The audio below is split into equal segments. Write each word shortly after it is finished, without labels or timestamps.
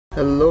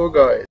Hello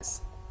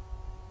guys,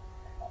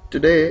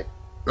 today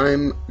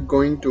I'm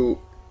going to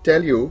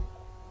tell you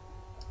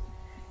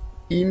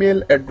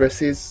email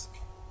addresses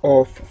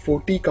of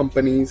 40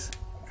 companies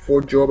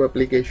for job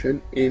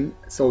application in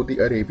Saudi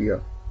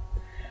Arabia.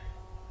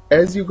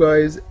 As you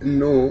guys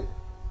know,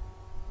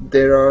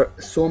 there are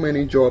so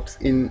many jobs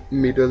in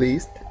Middle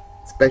East,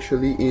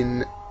 especially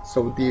in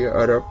Saudi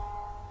Arab,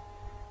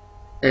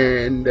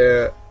 and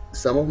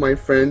some of my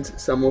friends,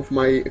 some of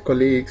my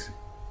colleagues,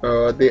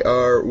 they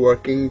are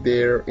working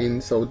there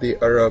in Saudi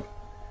Arab,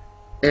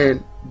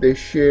 and they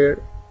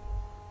share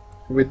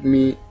with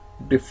me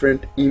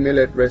different email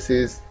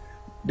addresses,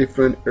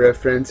 different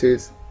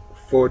references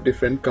for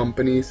different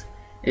companies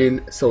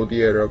in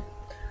Saudi Arab.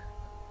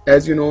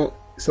 As you know,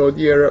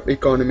 Saudi Arab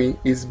economy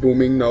is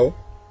booming now,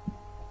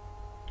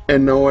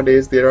 and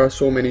nowadays there are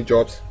so many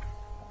jobs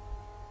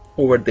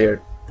over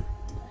there.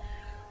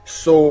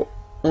 So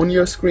on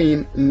your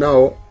screen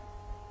now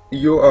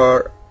you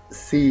are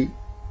see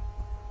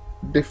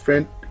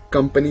different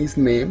companies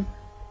name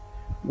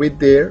with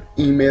their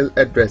email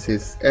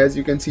addresses. As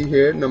you can see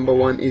here, number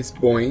one is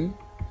Boeing,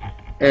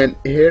 and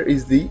here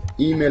is the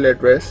email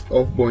address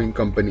of Boeing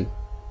company.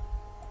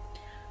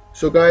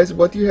 So guys,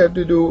 what you have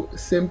to do,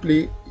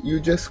 simply you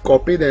just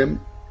copy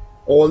them,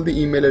 all the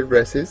email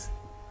addresses.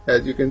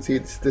 As you can see,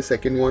 this is the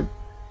second one: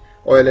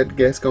 oil and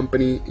gas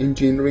company,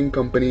 engineering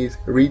companies,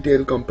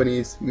 retail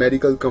companies,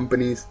 medical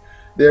companies.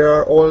 There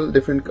are all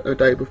different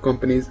type of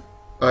companies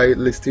I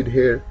listed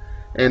here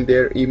and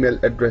their email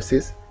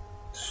addresses.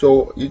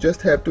 So you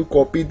just have to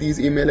copy these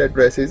email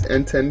addresses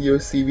and send your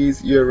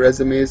CVs, your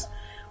resumes,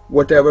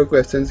 whatever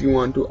questions you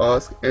want to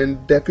ask,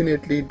 and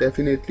definitely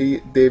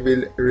they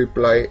will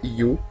reply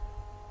you.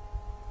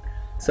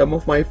 Some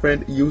of my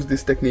friends use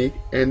this technique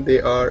and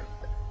they are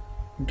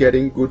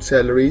getting good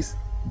salaries,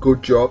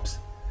 good jobs,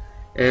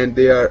 and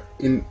they are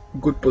in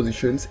good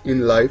positions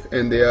in life,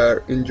 and they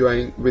are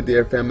enjoying with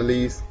their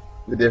families,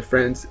 with their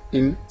friends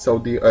in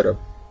Saudi Arab.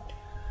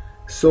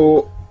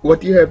 So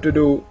what you have to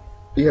do,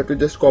 you have to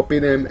just copy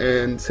them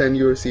and send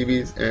your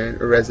CVs and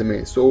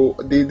resume. So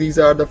these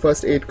are the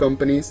first 8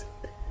 companies.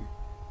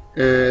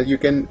 You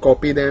can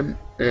copy them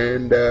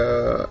and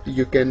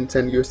you can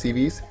send your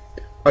CVs.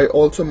 I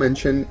also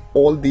mention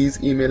all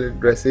these email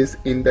addresses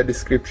in the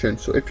description.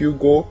 So if you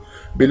go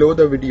below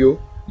the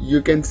video,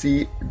 you can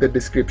see the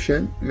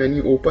description. When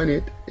you open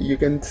it, you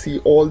can see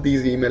all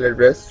these email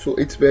addresses. So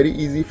it's very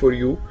easy for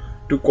you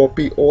to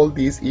copy all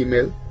these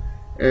email,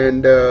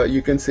 and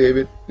you can save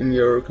it in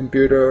your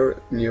computer,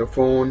 in your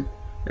phone,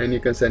 and you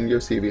can send your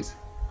CVs.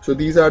 So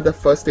these are the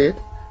first 8.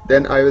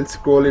 Then I will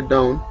scroll it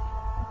down,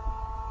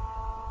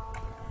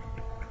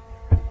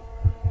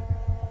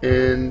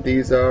 and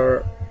these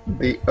are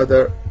the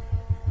other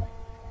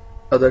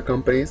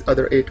companies,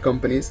 other 8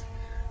 companies.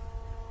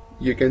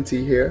 You can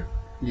see here,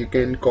 you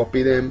can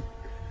copy them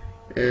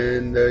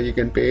and you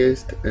can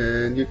paste,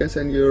 and you can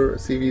send your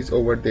CVs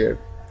over there.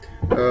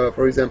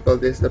 For example,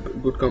 this is a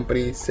good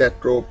company,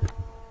 SATORP.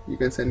 You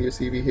can send your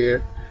CV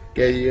here.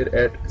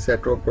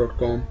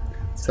 career@satorp.com.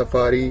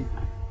 Safari.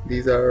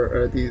 These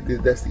are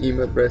that's the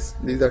email address.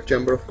 These are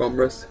Chamber of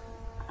Commerce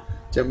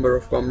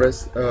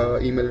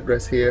email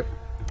address here.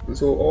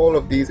 So all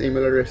of these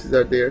email addresses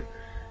are there.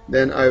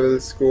 Then I will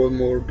scroll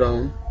more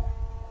down.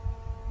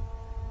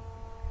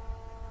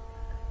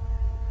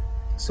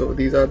 So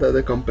these are the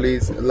other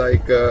companies,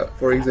 like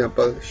for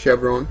example,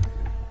 Chevron.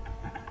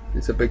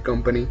 It's a big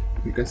company.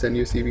 You can send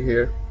your CV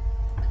here.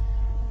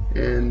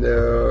 And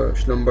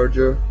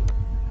Schlumberge,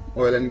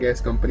 oil and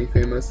gas company,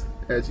 famous,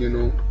 as you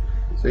know.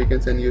 So you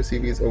can send your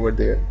CVs over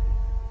there.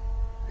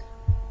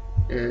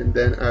 And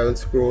then I will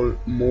scroll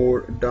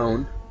more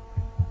down.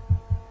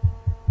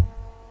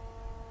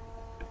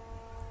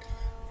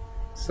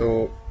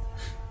 So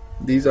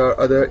these are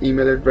other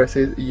email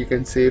addresses. You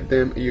can save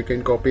them, you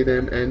can copy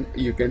them, and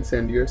you can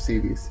send your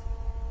CVs.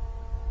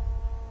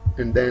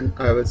 And then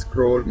I will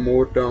scroll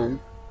more down,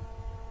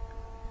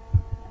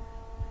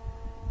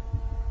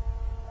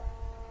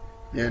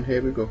 and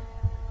here we go.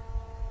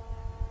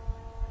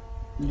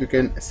 You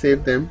can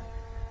save them,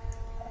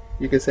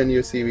 you can send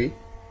your CV,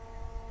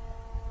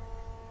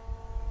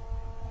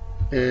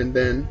 and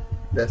then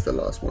that's the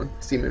last one,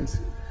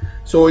 Siemens.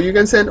 So you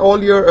can send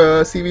all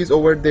your CVs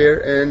over there,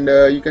 and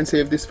you can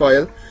save this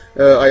file.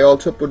 I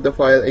also put the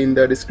file in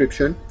the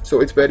description, so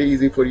it's very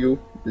easy for you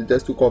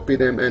just to copy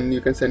them and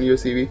you can send your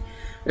CV.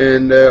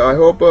 And I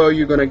hope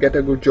you're gonna get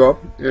a good job,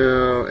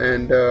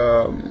 and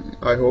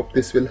I hope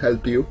this will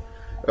help you.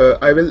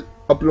 I will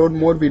upload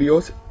more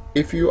videos.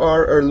 If you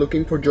are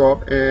looking for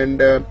job,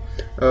 and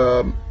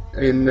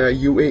in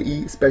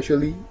UAE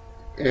especially,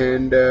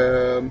 and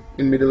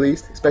in Middle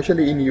East,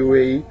 especially in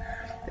UAE,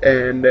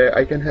 and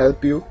I can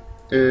help you.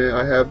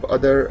 I have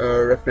other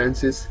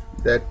references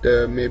that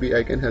maybe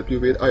I can help you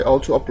with. I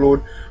also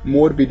upload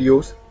more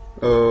videos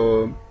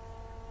on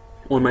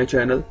my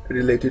channel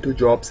related to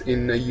jobs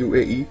in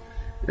UAE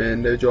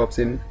and jobs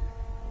in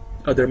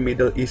other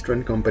Middle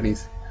Eastern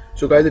companies.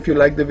 So guys, if you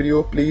like the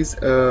video, please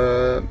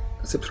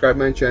subscribe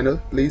my channel,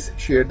 please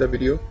share the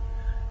video.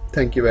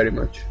 Thank you very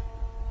much.